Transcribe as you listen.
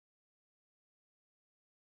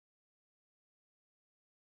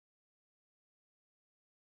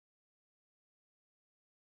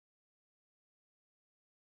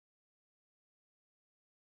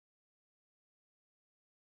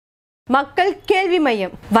மக்கள் கேள்வி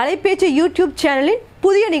மையம் வலைப்பேச்சு யூடியூப் சேனலின்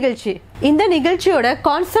புதிய நிகழ்ச்சி. இந்த நிகழ்ச்சியோட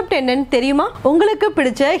கான்செப்ட் என்னன்னு தெரியுமா? உங்களுக்கு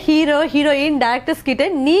பிடிச்ச ஹீரோ ஹீரோயின் டைரக்டர்ஸ் கிட்ட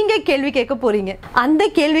நீங்க கேள்வி கேட்க போறீங்க. அந்த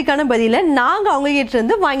கேள்விக்கான பதில நாங்க அவங்க கிட்ட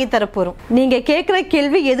இருந்து வாங்கி தர போறோம். நீங்க கேட்கிற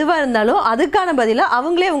கேள்வி எதுவா இருந்தாலும் அதுக்கான பதில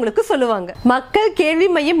அவங்களே உங்களுக்கு சொல்லுவாங்க. மக்கள் கேள்வி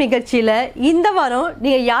மையம் நிகழ்ச்சியில இந்த வாரம்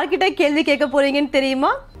நீங்க யார்கிட்ட கேள்வி கேட்க போறீங்கன்னு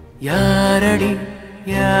தெரியுமா? யாரடி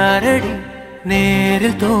யாரடி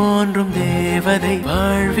நேரில் தோன்றும் தேவதை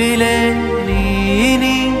வாழ்விலே நீ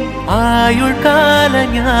ஆயுள் கால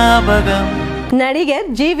ஞாபகம். நடிகர்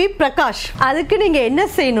ஜிவி பிரகாஷ். அதுக்கு நீங்க என்ன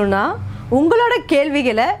செய்யணும்னா உங்களோட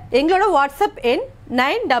கேள்விகளை எங்களோட வாட்ஸ்அப் எண்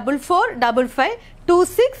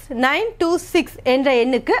 9445552696 என்ற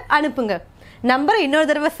எண்ணுக்கு அனுப்புங்க. நம்பரை இன்னொரு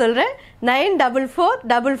தடவை சொல்றேன்,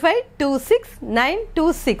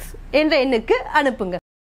 9445552696 என்ற எண்ணுக்கு அனுப்புங்க.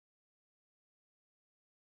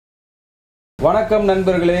 வணக்கம்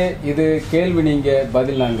நண்பர்களே, இது கேள்வி நீங்க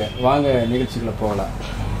பதில் நாங்க. வாங்க நிகழ்ச்சிகளை போகலாம்.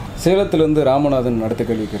 சேலத்திலிருந்து ராமநாதன் அடுத்த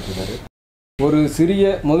கேள்வி கேட்டிருக்காரு. ஒரு சிறிய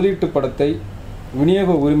முதலீட்டு படத்தை விநியோக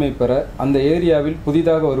உரிமை பெற அந்த ஏரியாவில்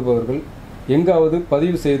புதிதாக வருபவர்கள் எங்காவது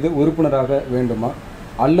பதிவு செய்து உறுப்பினராக வேண்டுமா,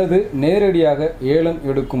 அல்லது நேரடியாக ஏலம்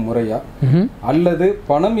எடுக்கும் முறையா, அல்லது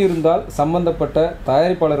பணம் இருந்தால் சம்பந்தப்பட்ட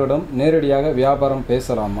தயாரிப்பாளரிடம் நேரடியாக வியாபாரம்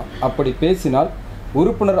பேசலாமா, அப்படி பேசினால்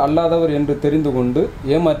உறுப்பினர் அல்லாதவர் என்று தெரிந்து கொண்டு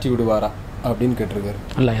ஏமாற்றி விடுவாரா அப்படின்னு கேட்டிருக்காரு.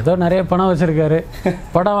 இல்லை, ஏதோ நிறைய பணம் வச்சுருக்காரு,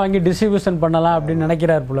 படம் வாங்கி டிஸ்ட்ரிபியூஷன் பண்ணலாம் அப்படின்னு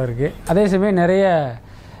நினைக்கிறார் போல இருக்குது. அதே சமயம் நிறைய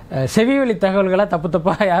செவிவெளி தகவல்களை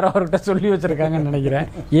தப்பாக யாரோ அவர்கிட்ட சொல்லி வச்சுருக்காங்கன்னு நினைக்கிறேன்.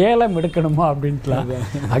 ஏலம் எடுக்கணுமா அப்படின்ட்டுலாம்.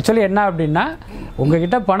 ஆக்சுவலி என்ன அப்படின்னா,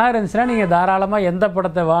 உங்ககிட்ட பணம் இருந்துச்சுன்னா நீங்கள் தாராளமாக எந்த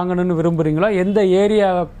படத்தை வாங்கணும்னு விரும்புகிறீங்களோ, எந்த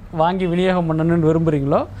ஏரியாவை வாங்கி விநியோகம் பண்ணணும்னு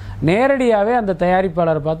விரும்புகிறீங்களோ, நேரடியாகவே அந்த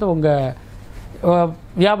தயாரிப்பாளரை பார்த்து உங்கள்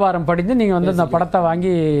வியாபாரம் படித்து நீங்கள் வந்து இந்த படத்தை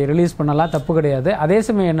வாங்கி ரிலீஸ் பண்ணலாம், தப்பு கிடையாது. அதே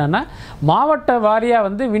சமயம் என்னென்னா, மாவட்ட வாரியாக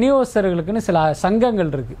வந்து விநியோகஸ்தர்களுக்குன்னு சில சங்கங்கள்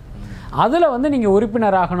இருக்குது. அதில் வந்து நீங்கள்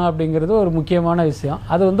உறுப்பினர் ஆகணும் அப்படிங்கிறது ஒரு முக்கியமான விஷயம்.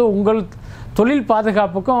 அது வந்து உங்கள் தொழில்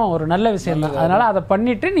பாதுகாப்புக்கும் ஒரு நல்ல விஷயம் தான். அதனால் அதை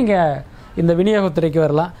பண்ணிவிட்டு நீங்கள் இந்த விநியோகத்துறைக்கு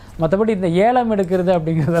வரலாம். மற்றபடி இந்த ஏலம் எடுக்கிறது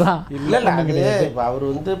அப்படிங்கிறதெல்லாம் இல்லை. இப்போ அவர்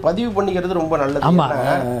வந்து பதிவு பண்ணிக்கிறது ரொம்ப நல்லது. ஆமாம்,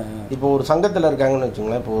 இப்போ ஒரு சங்கத்தில் இருக்காங்கன்னு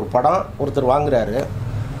வச்சுங்களேன். இப்போ ஒரு படம் ஒருத்தர் வாங்குறாரு,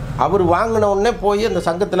 அவர் வாங்கின உடனே போய் அந்த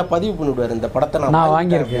சங்கத்தில் பதிவு பண்ணிவிடுவார், இந்த படத்தை நான்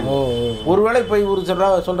வாங்கியிருக்கேன். ஒருவேளை போய் இவர்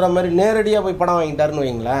சொல்கிற மாதிரி நேரடியாக போய் படம் வாங்கிட்டாருன்னு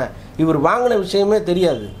வைங்களேன், இவர் வாங்கின விஷயமே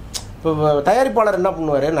தெரியாது. இப்போ தயாரிப்பாளர் என்ன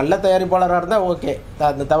பண்ணுவார், நல்ல தயாரிப்பாளராக இருந்தால் ஓகே,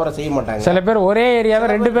 அந்த தவறை செய்ய மாட்டாங்க. சில பேர் ஒரே ஏரியாவை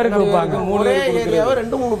 2 பேருக்கு விற்பாங்க. ஒரே ஏரியாவை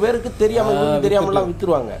 2-3 பேருக்கு தெரியாமலாம்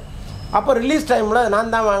விற்றுருவாங்க. அப்போ ரிலீஸ் டைமில்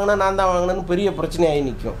நான் தான் வாங்கினேன்னு பெரிய பிரச்சனையாகி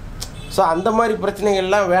நிற்கும். ஸோ அந்த மாதிரி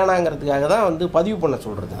பிரச்சனைகள்லாம் வேணாங்கிறதுக்காக தான் வந்து பதிவு பண்ண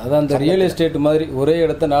சொல்கிறது. அதான் அந்த ரியல் எஸ்டேட் மாதிரி ஒரே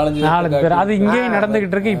இடத்த 4 பேர், அது இங்கேயும்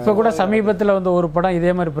நடந்துகிட்டு இருக்கு. இப்போ கூட சமீபத்தில் வந்து ஒரு படம்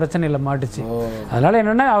இதே மாதிரி பிரச்சனையில் மாட்டுச்சு. அதனால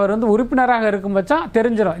என்னென்னா, அவர் வந்து உறுப்பினராக இருக்கும் பட்சம்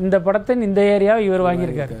தெரிஞ்சிடும் இந்த படத்தின் இந்த ஏரியாவை இவர்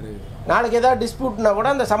வாங்கியிருக்காரு. நாளைக்கு ஏதாவது டிஸ்பியூட்னா கூட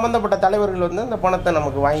அந்த சம்மந்தப்பட்ட தலைவர்கள் வந்து அந்த பணத்தை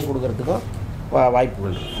நமக்கு வாங்கி கொடுக்கறதுக்கும்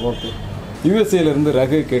வாய்ப்புகள் இருக்கு. ஓகே. யுஎஸ்ஏலேருந்து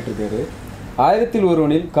ரகு கேட்டிருக்காரு. 1000ல்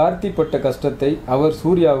ஒருவனில் கார்த்தி பட்ட கஷ்டத்தை அவர்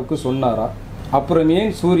சூர்யாவுக்கு சொன்னாரா, அப்புறம்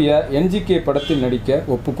ஏன் சூர்யா என்ஜிகே படத்தில் நடிக்க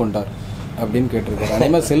ஒப்புக்கொண்டார் அப்படின்னு கேட்டிருக்காரு. அதே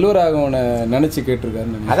மாதிரி செல்வராகவனை நினைச்சு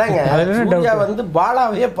கேட்டிருக்காரு. அதாங்க, சூர்யா வந்து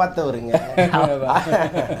பாலாவையே பார்த்தவருங்க.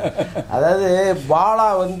 அதாவது பாலா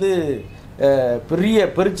வந்து பெரிய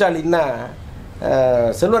பெருச்சாலின்னா,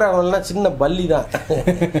 செல்வராகவன்னா சின்ன பள்ளி தான்.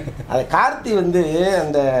 அது கார்த்தி வந்து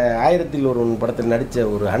அந்த 1000ல் ஒருவன் படத்தில் நடித்த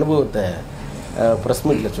ஒரு அனுபவத்தை ப்ரெஸ்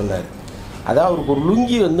மீட்டில் சொன்னார். அதாவது அவருக்கு ஒரு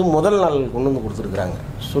லுங்கி வந்து முதல் நாள் கொண்டு வந்து கொடுத்துருக்குறாங்க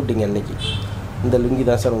ஷூட்டிங் அன்னைக்கு. இந்த லுங்கி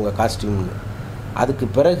தான் சார் உங்கள் காஸ்டியூம்னு. அதுக்கு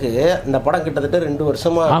பிறகு இந்த படம் கிட்டத்தட்ட 2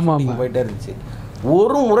 வருஷமாக போயிட்டே இருந்துச்சு.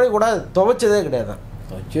 ஒரு முறை கூட துவைச்சதே கிடையாது.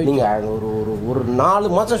 நீங்கள் ஒரு 4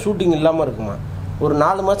 மாதம் ஷூட்டிங் இல்லாமல் இருக்குமா, ஒரு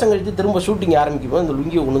 4 மாதம் கழித்து திரும்ப ஷூட்டிங் ஆரம்பிக்கும் இந்த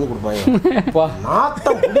லுங்கியை கொண்டு வந்து கொடுப்பாங்க.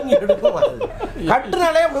 நாத்தம் பிடிங்கி எடுக்கும்.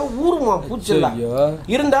 கட்டுனாலே அப்படியே ஊருமா பூச்செல்லாம்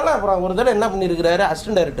இருந்தாலும். அப்புறம் ஒரு தடவை என்ன பண்ணியிருக்கிறாரு,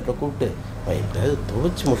 அசிஸ்டன்ட் டைரக்டரை கூப்பிட்டு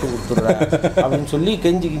துவைச்சு மட்டும் கொடுத்துட்றா அப்படின்னு சொல்லி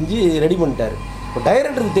கெஞ்சி ரெடி பண்ணிட்டாரு. இப்போ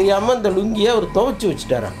டைரக்டருக்கு தெரியாமல் இந்த லுங்கியை அவர் துவைச்சி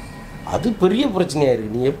வச்சுட்டாரான். அது பெரிய பிரச்சனையா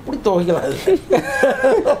இருக்கு. நீ எப்படி துவைக்கலாம்?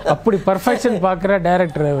 அப்படி பர்ஃபெக்ஷன் பார்க்குற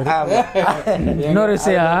டைரக்டர் அவர். இன்னொரு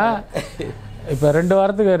விஷயம், இப்போ 2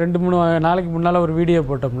 வாரத்துக்கு 2-3 நாளைக்கு முன்னால் ஒரு வீடியோ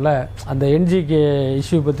போட்டோம்ல, அந்த என்ஜிகே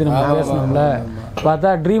இஷ்யூ பற்றி நம்ம பேசணும்ல. பார்த்தா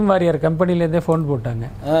ட்ரீம் வாரியர் கம்பெனிலேருந்தே ஃபோன் போட்டாங்க.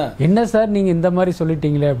 என்ன சார் நீங்கள் இந்த மாதிரி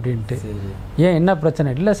சொல்லிட்டீங்களே அப்படின்ட்டு. ஏன் என்ன பிரச்சனை?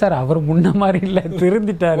 இல்லை சார், அவர் முன்ன மாதிரி இல்லை,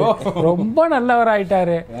 திருந்திட்டாரு, ரொம்ப நல்லவர்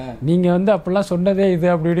ஆயிட்டாரு, நீங்கள் வந்து அப்படிலாம் சொன்னதே இது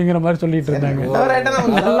அப்படிங்கிற மாதிரி சொல்லிட்டு இருந்தாங்க.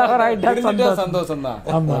 நல்லவர் ஆயிட்டாரு, சந்தோஷம் தான்.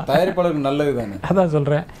 ஆமாம், தயாரிப்பாளருக்கு நல்லது தானே. அதான்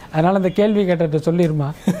சொல்கிறேன். அதனால் அந்த கேள்வி கேட்ட சொல்லிருமா,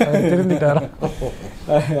 திருந்திட்டாரா.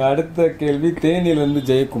 அடுத்த கேள்வி தேனியிலிருந்து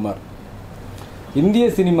ஜெயக்குமார். இந்திய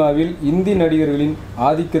சினிமாவில் இந்தி நடிகர்களின்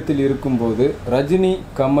ஆதிக்கத்தில் இருக்கும்போது ரஜினி,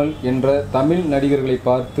 கமல் என்ற தமிழ் நடிகர்களை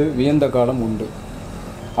பார்த்து வியந்த காலம் உண்டு.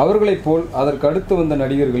 அவர்களைப் போல் அதற்கு அடுத்து வந்த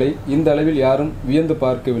நடிகர்களை இந்த அளவில் யாரும் வியந்து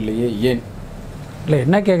பார்க்கவில்லையே, ஏன்? இல்லை,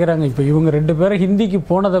 என்ன கேட்குறாங்க இப்போ? இவங்க 2 பேரும் ஹிந்திக்கு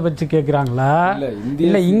போனதை வச்சு கேட்குறாங்களா,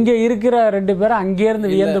 இல்லை இங்கே இருக்கிற 2 பேரும்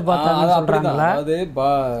அங்கேருந்து வியந்து பார்த்தாங்கன்னு சொல்கிறாங்களா? அது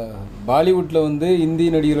பாலிவுட்டில் வந்து இந்தி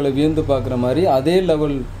நடிகர்களை வியந்து பார்க்குற மாதிரி அதே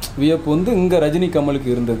லெவல் வியப்பு வந்து இங்கே ரஜினி, கமலுக்கு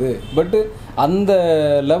இருந்தது. பட் அந்த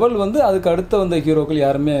லெவல் வந்து அதுக்கு அடுத்த வந்த ஹீரோக்கள்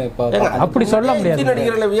யாருமே அப்படி சொல்ல முடியாது.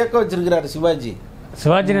 நடிகர்களை வியக்க வச்சிருக்கிறாரு சிவாஜி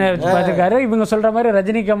பார்த்துருக்காரு. இவங்க சொல்ற மாதிரி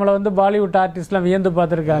ரஜினி, கமலை வந்து பாலிவுட் ஆர்டிஸ்ட்லாம் வியந்து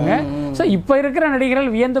பார்த்துருக்காங்க. ஸோ இப்போ இருக்கிற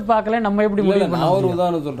நடிகர்கள் வியந்து பார்க்கல, நம்ம எப்படி முடியும்? நான் ஒரு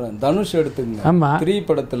உதாரணம் சொல்றேன். தனுஷ் எடுத்துங்க. ஆமா, 3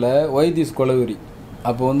 படத்துல வைதிஸ் கொலவெறி,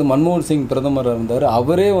 அப்போ வந்து மன்மோகன் சிங் பிரதமராக இருந்தார்.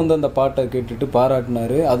 அவரே வந்து அந்த பாட்டை கேட்டுட்டு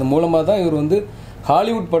பாராட்டினாரு. அது மூலமாக தான் இவர் வந்து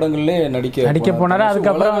ஹாலிவுட் படங்கள்லே நடிக்க போனாரு.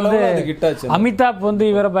 அதுக்கப்புறம் வந்து அமிதாப் வந்து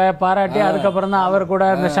இவரை பாராட்டி அதுக்கப்புறம் தான் அவர் கூட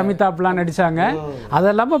இந்த ஷமிதாப்லாம் நடிச்சாங்க.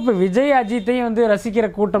 அதெல்லாம இப்போ விஜய், அஜித்தையும் வந்து ரசிக்கிற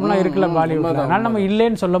கூட்டம்லாம் இருக்குல்ல பாலிவுட்ல, அதனால நம்ம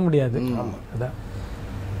இல்லைன்னு சொல்ல முடியாது.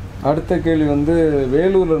 அடுத்த கேள்வி வந்து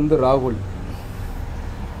வேலூர்ல இருந்து ராகுல்.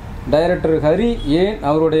 டைரக்டர் ஹரி ஏன்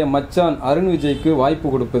அவருடைய மச்சான் அருண் விஜய்க்கு வாய்ப்பு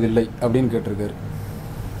கொடுப்பதில்லை அப்படின்னு கேட்டிருக்காரு.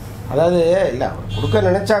 அதாவது இல்லை, அவர் கொடுக்க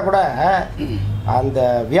நினைச்சா கூட அந்த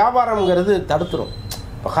வியாபாரம்ங்கிறது தடுத்துரும்.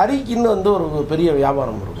 இப்போ ஹரிக்குன்னு வந்து ஒரு பெரிய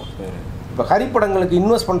வியாபாரம் இருக்கும். இப்போ ஹரி படங்களுக்கு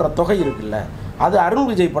இன்வெஸ்ட் பண்ணுற தொகை இருக்குல்ல, அது அருண்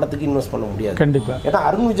விஜய் படத்துக்கு இன்வெஸ்ட் பண்ண முடியாது கண்டிப்பாக. ஏன்னா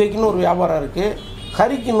அருண் விஜய்க்குன்னு ஒரு வியாபாரம் இருக்குது,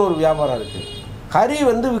 ஹரிக்குன்னு ஒரு வியாபாரம் இருக்குது. ஹரி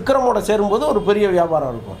வந்து விக்ரமோட சேரும்போது ஒரு பெரிய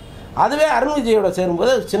வியாபாரம் இருக்கும். அதுவே அருண் விஜயோட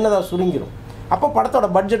சேரும்போது சின்னதாக சுருங்கிடும். அப்போ படத்தோட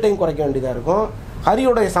பட்ஜெட்டையும் குறைக்க வேண்டியதாக இருக்கும்,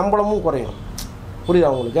 ஹரியோடைய சம்பளமும் குறையும்.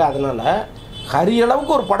 புரியுதா உங்களுக்கு? அதனால் ஹரி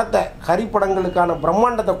அளவுக்கு ஒரு படத்தை, ஹரி படங்களுக்கான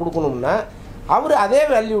பிரம்மாண்டத்தை கொடுக்கணும்னா அவர் அதே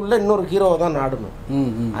வேல்யூ உள்ள இன்னொரு ஹீரோவை தான் நாடணும்.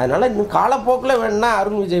 அதனால இன்னும் காலப்போக்கில் வேணும்னா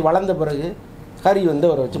அருண் விஜய் வளர்ந்த பிறகு ஹரி வந்து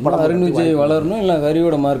அவரை வச்சு படம். அருண் விஜய் வளரணும், இல்லை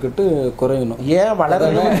ஹரியோட மார்க்கெட்டு குறையணும். ஏன்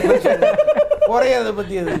வளரணும் குறையதை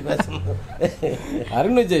பற்றி எது பேசணும்?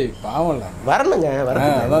 அருண் விஜய் பாவம்ல வரணுங்க,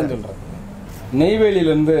 அதான் சொல்கிறேன்.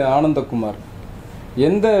 நெய்வேலியிலேருந்து ஆனந்தகுமார்.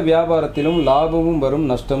 எந்த வியாபாரத்திலும் லாபமும் வரும்,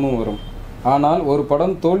 நஷ்டமும் வரும். ஆனால் ஒரு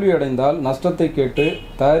படம் தோல்வி அடைந்தால் நஷ்டத்தை கேட்டு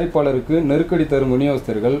தயாரிப்பாளருக்கு நெருக்கடி தரும்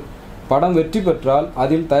விநியோகஸ்தர்கள் படம் வெற்றி பெற்றால்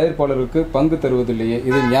அதில் தயாரிப்பாளருக்கு பங்கு தருவதில்லையே,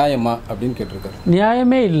 இது நியாயமா அப்படின்னு கேட்டிருக்காரு.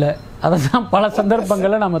 நியாயமே இல்லை. அதை தான் பல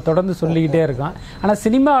சந்தர்ப்பங்களில் நம்ம தொடர்ந்து சொல்லிக்கிட்டே இருக்கோம். ஆனால்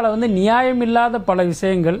சினிமாவில் வந்து நியாயம் இல்லாத பல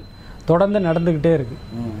விஷயங்கள் தொடர்ந்து நடந்துக்கிட்டே இருக்குது.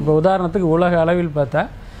 இப்போ உதாரணத்துக்கு உலக அளவில் பார்த்தா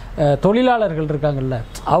தொழிலாளர்கள் இருக்காங்கல்ல,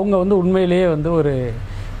 அவங்க வந்து உண்மையிலேயே வந்து ஒரு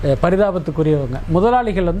பரிதாபத்துக்குரியவங்க.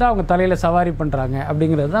 முதலாளிகள் வந்து அவங்க தலையில் சவாரி பண்ணுறாங்க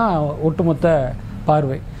அப்படிங்கிறது தான் ஒட்டுமொத்த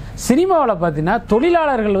பார்வை. சினிமாவில் பார்த்தீங்கன்னா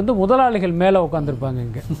தொழிலாளர்கள் வந்து முதலாளிகள் மேலே உட்காந்துருப்பாங்க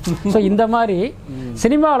இங்கே. ஸோ இந்த மாதிரி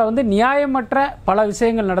சினிமாவில் வந்து நியாயமற்ற பல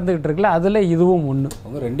விஷயங்கள் நடந்துகிட்டு இருக்குல்ல, அதில் இதுவும் ஒன்று.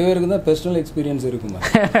 அவங்க 2 பேருக்கு தான் பர்சனல் எக்ஸ்பீரியன்ஸ் இருக்குமா?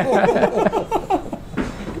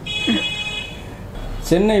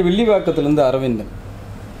 சென்னை வில்லிவாக்கத்திலிருந்து அரவிந்தன்.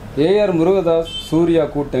 ஏ.ஆர் முருகதாஸ் சூர்யா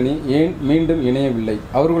கூட்டணி ஏன் மீண்டும் இணையவில்லை?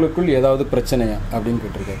 அவர்களுக்குள் ஏதாவது பிரச்சனையா அப்படின்னு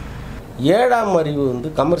கேட்டிருக்காரு. 7ஆம் அறிவு வந்து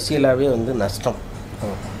கமர்ஷியலாகவே வந்து நஷ்டம்.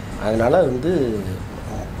 அதனால் வந்து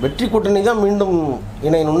வெற்றி கூட்டணி தான் மீண்டும்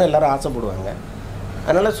இணையணும்னு எல்லாரும் ஆசைப்படுவாங்க.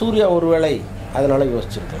 அதனால் சூர்யா ஒரு வேளை அதனால்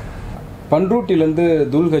யோசிச்சிருக்கேன். பன்ரூட்டிலேருந்து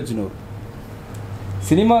துல்ஹஜ்னூர்.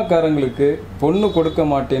 சினிமாக்காரங்களுக்கு பொண்ணு கொடுக்க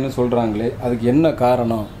மாட்டேன்னு சொல்கிறாங்களே, அதுக்கு என்ன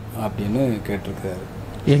காரணம் அப்படின்னு கேட்டிருக்காரு.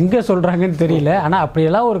 எங்கே சொல்கிறாங்கன்னு தெரியல, ஆனால்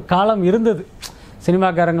அப்படியெல்லாம் ஒரு காலம் இருந்தது.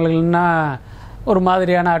 சினிமாக்காரங்களுக்குன்னா ஒரு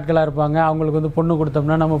மாதிரியான ஆட்களாக இருப்பாங்க. அவங்களுக்கு வந்து பொண்ணு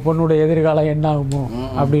கொடுத்தோம்னா நம்ம பொண்ணுடைய எதிர்காலம் என்ன ஆகுமோ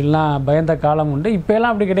அப்படின்லாம் பயந்த காலம் உண்டு. இப்போ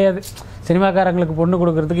எல்லாம் அப்படி கிடையாது. சினிமாக்காரங்களுக்கு பொண்ணு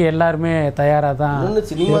கொடுக்கறதுக்கு எல்லாருமே தயாராக தான்.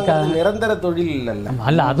 நிரந்தர தொழில் இல்லைல்ல,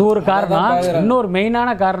 அல்ல அது ஒரு காரணம். இன்னொரு மெயினான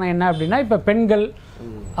காரணம் என்ன அப்படின்னா, இப்போ பெண்கள்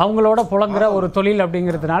அவங்களோட புலங்குற ஒரு தொழில்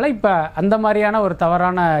அப்படிங்கிறதுனால இப்போ அந்த மாதிரியான ஒரு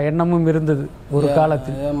தவறான எண்ணமும் இருந்தது ஒரு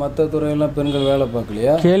காலத்தில். மற்ற துறையெல்லாம் பெண்கள் வேலை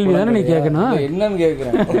பார்க்கலையா? கேள்வி தானே நீ கேட்கணும். என்னன்னு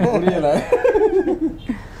கேட்குறேன்.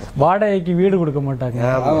 வாடகைக்கு வீடு கொடுக்க மாட்டாங்க,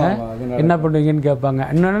 என்ன பண்ணுவீங்கன்னு கேட்பாங்க.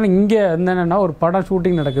 இன்னொன்று இங்கே என்னென்னா ஒரு படம்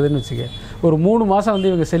ஷூட்டிங் நடக்குதுன்னு வச்சுக்க, ஒரு 3 மாதம் வந்து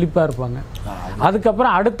இவங்க செழிப்பாக இருப்பாங்க.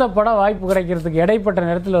 அதுக்கப்புறம் அடுத்த படம் வாய்ப்பு கிடைக்கிறதுக்கு இடைப்பட்ட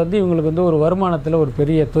நேரத்தில் வந்து இவங்களுக்கு வந்து ஒரு வருமானத்தில் ஒரு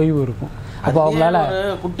பெரிய தொய்வு இருக்கும். அப்போ அவங்களால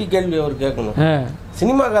குட்டி கேள்வி அவர் கேட்கணும்,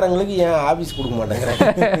 சினிமாக்காரங்களுக்கு ஏன் ஆஃபீஸ் கொடுக்க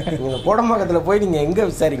மாட்டேங்கிறாங்க? நீங்கள் கோடம்பாக்கத்தில் போய் நீங்கள் எங்கே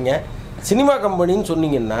விசாரிங்க, சினிமா கம்பெனின்னு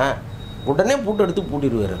சொன்னீங்கன்னா உடனே பூட்டு எடுத்து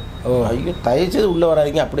பூட்டிடுவார். ஐயோ தயவுசெய்து உள்ளே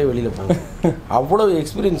வராதிங்க, அப்படியே வெளியில் போங்க. அவ்வளோ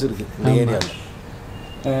எக்ஸ்பீரியன்ஸ் இருக்குது இந்த ஏரியாவில்.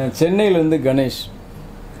 சென்னையிலேருந்து கணேஷ்.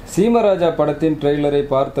 சீமராஜா படத்தின் ட்ரெய்லரை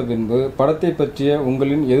பார்த்த பின்பு படத்தை பற்றிய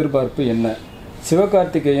உங்களின் எதிர்பார்ப்பு என்ன?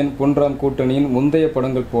 சிவகார்த்திகேயன் பொன்ராம் கூட்டணியின் முந்தைய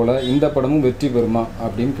படங்கள் போல இந்த படமும் வெற்றி பெறுமா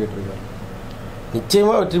அப்படின்னு கேட்டிருக்காரு.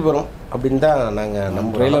 நிச்சயமாக வெற்றி பெறும் அப்படின்னு தான் நாங்கள்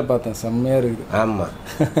நம்ம ட்ரெய்லர் பார்த்தேன், செம்மையாக இருக்குது. ஆமாம்,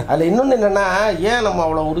 அதில் இன்னொன்று என்னென்னா, ஏன் நம்ம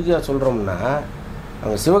அவ்வளோ உறுதியாக சொல்கிறோம்னா,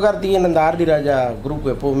 அவங்க சிவகார்த்திகேயன் அந்த ஆர்டி ராஜா குரூப்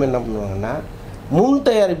எப்போவுமே என்ன பண்ணுவாங்கன்னா முன்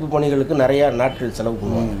தயாரிப்பு பணிகளுக்கு நிறையா நாட்கள் செலவு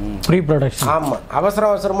பண்ணுவாங்க. Pre production. ஆமாம்,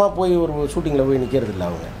 அவசரமாக போய் ஒரு ஷூட்டிங்கில் போய் நிற்கிறது இல்லை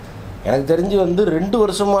அவங்க. எனக்கு தெரிஞ்சு வந்து 2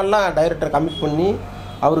 வருஷமாலாம் டைரக்டர் கமிட் பண்ணி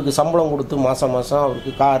அவருக்கு சம்பளம் கொடுத்து மாதம்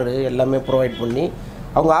அவருக்கு காரு எல்லாமே ப்ரொவைட் பண்ணி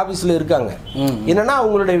அவங்க ஆஃபீஸில் இருக்காங்க. என்னென்னா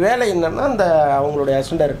அவங்களுடைய வேலை என்னென்னா அந்த அவங்களுடைய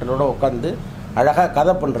அசிஸ்டன்ட் டைரக்டரோட உட்காந்து அழகாக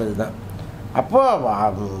கதை பண்ணுறது தான். அப்போ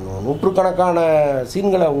நூற்றுக்கணக்கான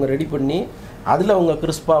சீன்களை அவங்க ரெடி பண்ணி அதில் அவங்க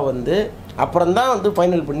கிறிஸ்பாக வந்து அப்புறம்தான் வந்து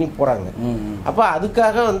ஃபைனல் பண்ணி போகிறாங்க. அப்போ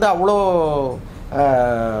அதுக்காக வந்து அவ்வளோ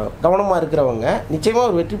கவனமாக இருக்கிறவங்க நிச்சயமாக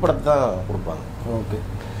ஒரு வெற்றி படத்தை தான் கொடுப்பாங்க. ஓகே.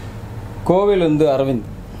 கோவிலிருந்து அரவிந்த்.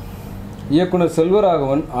 இயக்குனர்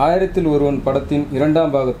செல்வராகவன் 1000ல் ஒருவன் படத்தின்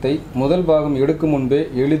 2ஆம் பாகத்தை முதல் பாகம் எடுக்கும் முன்பே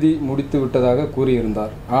எழுதி முடித்து விட்டதாக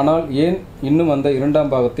கூறியிருந்தார். ஆனால் ஏன் இன்னும் அந்த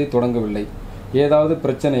 2ஆம் பாகத்தை தொடங்கவில்லை? ஏதாவது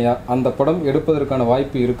பிரச்சனையா? அந்த படம் எடுப்பதற்கான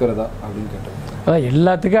வாய்ப்பு இருக்கிறதா அப்படின்னு கேட்டார். அதான்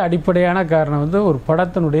எல்லாத்துக்கும் அடிப்படையான காரணம் வந்து ஒரு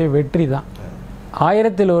படத்தினுடைய வெற்றி தான்.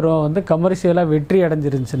 1000ல் ஒருவன் வந்து கமர்ஷியலாக வெற்றி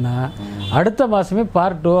அடைஞ்சிருந்துச்சுன்னா அடுத்த மாதமே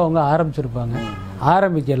பார்ட் 2 அவங்க ஆரம்பிச்சிருப்பாங்க.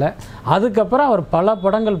 ஆரம்பிக்கலை. அதுக்கப்புறம் அவர் பல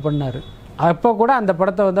படங்கள் பண்ணார். அப்போ கூட அந்த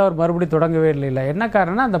படத்தை வந்து அவர் மறுபடியும் தொடங்கவே இல்லை. என்ன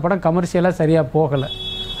காரணம்னா அந்த படம் கமர்ஷியலாக சரியாக போகலை.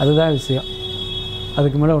 அதுதான் விஷயம்.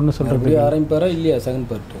 அதுக்கு மேலே ஒன்றும் சொல்கிறது ஆரம்பிப்பாரா இல்லையா செகண்ட்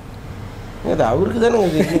பார்ட்? அது அவருக்கு தானே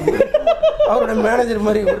அவரோட மேனேஜர்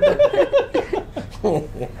மாதிரி.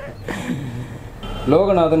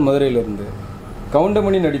 லோகநாதன் மதுரையிலிருந்து.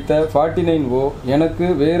 கவுண்டமணி நடித்த 49O, எனக்கு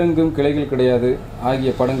வேறெங்கும் கிளைகள் கிடையாது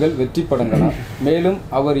ஆகிய படங்கள் வெற்றி படங்களா? மேலும்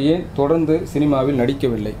அவர் ஏன் தொடர்ந்து சினிமாவில்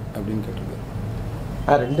நடிக்கவில்லை அப்படின்னு கேட்டிருக்காரு.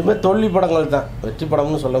 2மே தோல்வி படங்கள் தான், வெற்றி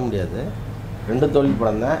படம்னு சொல்ல முடியாது. 2 தோல்வி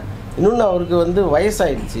படம் தான். இன்னொன்று அவருக்கு வந்து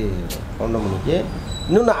வயசாயிடுச்சு கவுண்டமணிக்கு.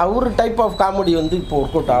 இன்னொன்று அவர் டைப் ஆஃப் காமெடி வந்து இப்போ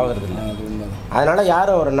ஒர்க் அவுட் ஆகிறது இல்லை. அதனால்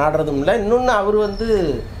யாரும் அவரை நாடுறதும் இல்லை. இன்னொன்று அவர் வந்து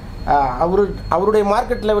அவருடைய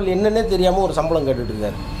மார்க்கெட் லெவல் என்னன்னே தெரியாமல் ஒரு சம்பளம் கேட்டுட்டு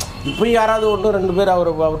இருக்காரு. இப்போயும் யாராவது 1-2 பேர்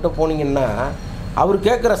அவர்கிட்ட போனீங்கன்னா அவர்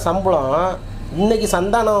கேட்குற சம்பளம் இன்றைக்கி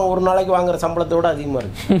சந்தானம் ஒரு நாளைக்கு வாங்குகிற சம்பளத்தை விட அதிகமாக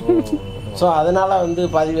இருக்குது. ஸோ அதனால் வந்து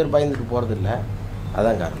பாதி பேர் பயந்துட்டு போகிறதில்ல.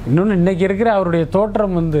 அதான் காரணம். இன்னொன்று இன்றைக்கி இருக்கிற அவருடைய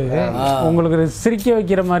தோற்றம் வந்து உங்களுக்கு சிரிக்க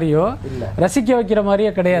வைக்கிற மாதிரியோ ரசிக்க வைக்கிற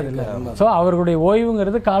மாதிரியோ கிடையாது இல்லை. ஸோ அவர்களுடைய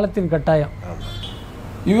ஓய்வுங்கிறது காலத்தின் கட்டாயம்.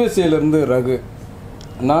 யுஎஸ்ஏலேருந்து ரகு.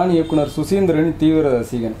 நான் இயக்குனர் சுசீந்திரனின் தீவிர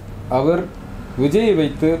ரசிகன். அவர் விஜயை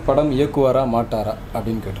வைத்து படம் இயக்குவாரா மாட்டாரா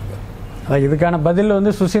அப்படின்னு கேட்டிருக்காரு. இதுக்கான பதில்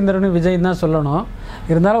வந்து சுசீந்திரனும் விஜய் தான் சொல்லணும்.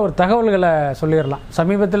 இருந்தாலும் ஒரு தகவல்களை சொல்லிடலாம்.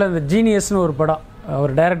 சமீபத்தில் இந்த ஜீனியஸ்னு ஒரு படம்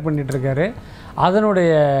அவர் டைரக்ட் பண்ணிகிட்ருக்காரு.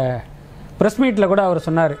 அதனுடைய ப்ரெஸ் மீட்டில் கூட அவர்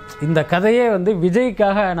சொன்னார், இந்த கதையே வந்து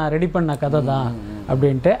விஜய்க்காக நான் ரெடி பண்ண கதை தான்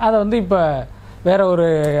அப்படின்ட்டு. அதை வந்து இப்போ வேற ஒரு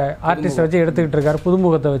ஆர்டிஸ்ட்டை வச்சு எடுத்துக்கிட்டு இருக்காரு,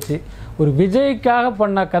 புதுமுகத்தை வச்சு. ஒரு விஜய்க்காக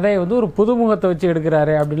பண்ண கதையை வந்து ஒரு புதுமுகத்தை வச்சு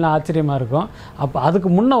எடுக்கிறாரு அப்படின்லாம் ஆச்சரியமாக இருக்கும். அப்போ அதுக்கு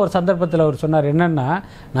முன்ன ஒரு சந்தர்ப்பத்தில் அவர் சொன்னார் என்னென்னா,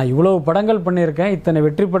 நான் இவ்வளவு படங்கள் பண்ணியிருக்கேன், இத்தனை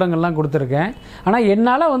வெற்றி படங்கள்லாம் கொடுத்துருக்கேன், ஆனால்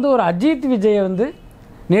என்னால் வந்து ஒரு அஜித் விஜயை வந்து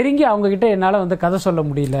நெருங்கி அவங்கக்கிட்ட என்னால் வந்து கதை சொல்ல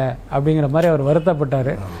முடியல அப்படிங்கிற மாதிரி அவர்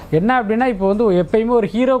வருத்தப்பட்டார். என்ன அப்படின்னா, இப்போ வந்து எப்பயுமே ஒரு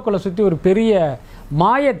ஹீரோக்களை சுற்றி ஒரு பெரிய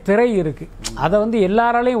மாய திரை இருக்குது. அதை வந்து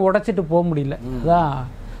எல்லாராலையும் உடைச்சிட்டு போக முடியல. அதான்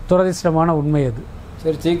துரதிர்ஷ்டமான உண்மை. அது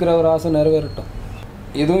சரி, சீக்கிரம் ஒரு ஆசை நிறைவேறட்டும்.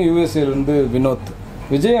 இதுவும் யூஎஸ்ஏலேருந்து வினோத்.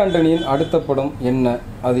 விஜய் ஆண்டனியின் அடுத்த படம் என்ன,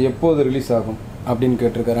 அது எப்போது ரிலீஸ் ஆகும் அப்படின்னு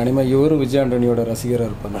கேட்டிருக்காரு. அனிமா இவரும் விஜய் ஆண்டனியோட ரசிகராக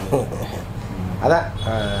இருப்பாங்க. அதான்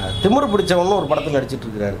திமிரு பிடிச்சவன்னு ஒரு படத்தில் நடிச்சிட்டு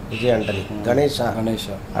இருக்கிறாரு விஜய் ஆண்டனி. கணேஷா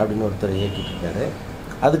அப்படின்னு ஒருத்தர் இயக்கிட்டு இருக்காரு.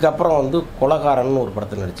 அதுக்கப்புறம் வந்து கொலகாரன்னு ஒரு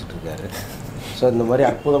படத்தில் நடிச்சிட்டு இருக்காரு. ஸோ இந்த மாதிரி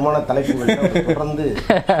அற்புதமான தலைப்புகள் தொடர்ந்து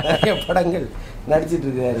நிறைய படங்கள் நடிச்சிட்டு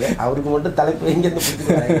இருக்காரு. அவருக்கு மட்டும் தலைப்பு எங்கேருந்து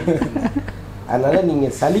பிடிச்சிருக்காரு. அதனால்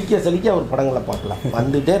நீங்கள் சலிக்க அவர் படங்களை பார்க்கலாம்.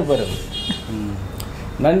 வந்துகிட்டே இருப்பார்.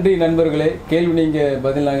 நன்றி நண்பர்களே. கேள்வி நீங்கள்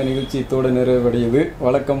பதில் நாங்கள் நிகழ்ச்சி இதோடு நிறைவடையுது.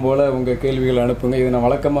 வழக்கம் போல் உங்கள் கேள்விகளை அனுப்புங்க. இது நான்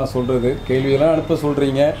வழக்கமாக சொல்கிறது, கேள்வியெல்லாம் அனுப்ப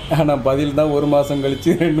சொல்கிறீங்க, ஆனால் பதில் தான் 1 மாதம்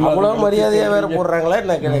கழிச்சு 2 மாதம் அவ்வளோ மரியாதையாக வேறு போடுறாங்களே.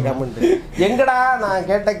 நான் கேட்க கமெண்ட் எங்கடா நான்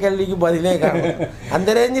கேட்ட கேள்விக்கு பதிலே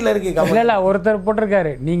அந்த ரேஞ்சில் இருக்குது. இல்லை ஒருத்தர்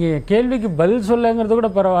போட்டிருக்காரு, நீங்கள் கேள்விக்கு பதில் சொல்லுங்கிறது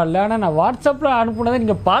கூட பரவாயில்ல, ஆனால் நான் வாட்ஸ்அப்பில் அனுப்புனதை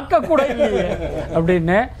நீங்கள் பார்க்கக்கூட இல்லையே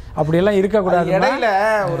அப்படின்னு. அப்படியெல்லாம் இருக்கக்கூடாது. இடையில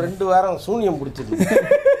ஒரு 2 வாரம் சூனியம் பிடிச்சிருக்கு.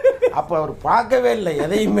 அப்போ அவர் பார்க்கவே இல்லை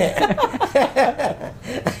எதையுமே.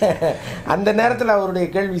 அந்த நேரத்தில் அவருடைய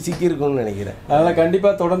கேள்வி சிக்கியிருக்கும்னு நினைக்கிறேன். அதனால்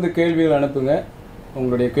கண்டிப்பாக தொடர்ந்து கேள்விகள் அனுப்புங்க.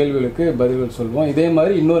 உங்களுடைய கேள்விகளுக்கு பதில்கள் சொல்வோம். இதே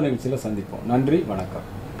மாதிரி இன்னொரு நிகழ்ச்சியில் சந்திப்போம். நன்றி, வணக்கம்.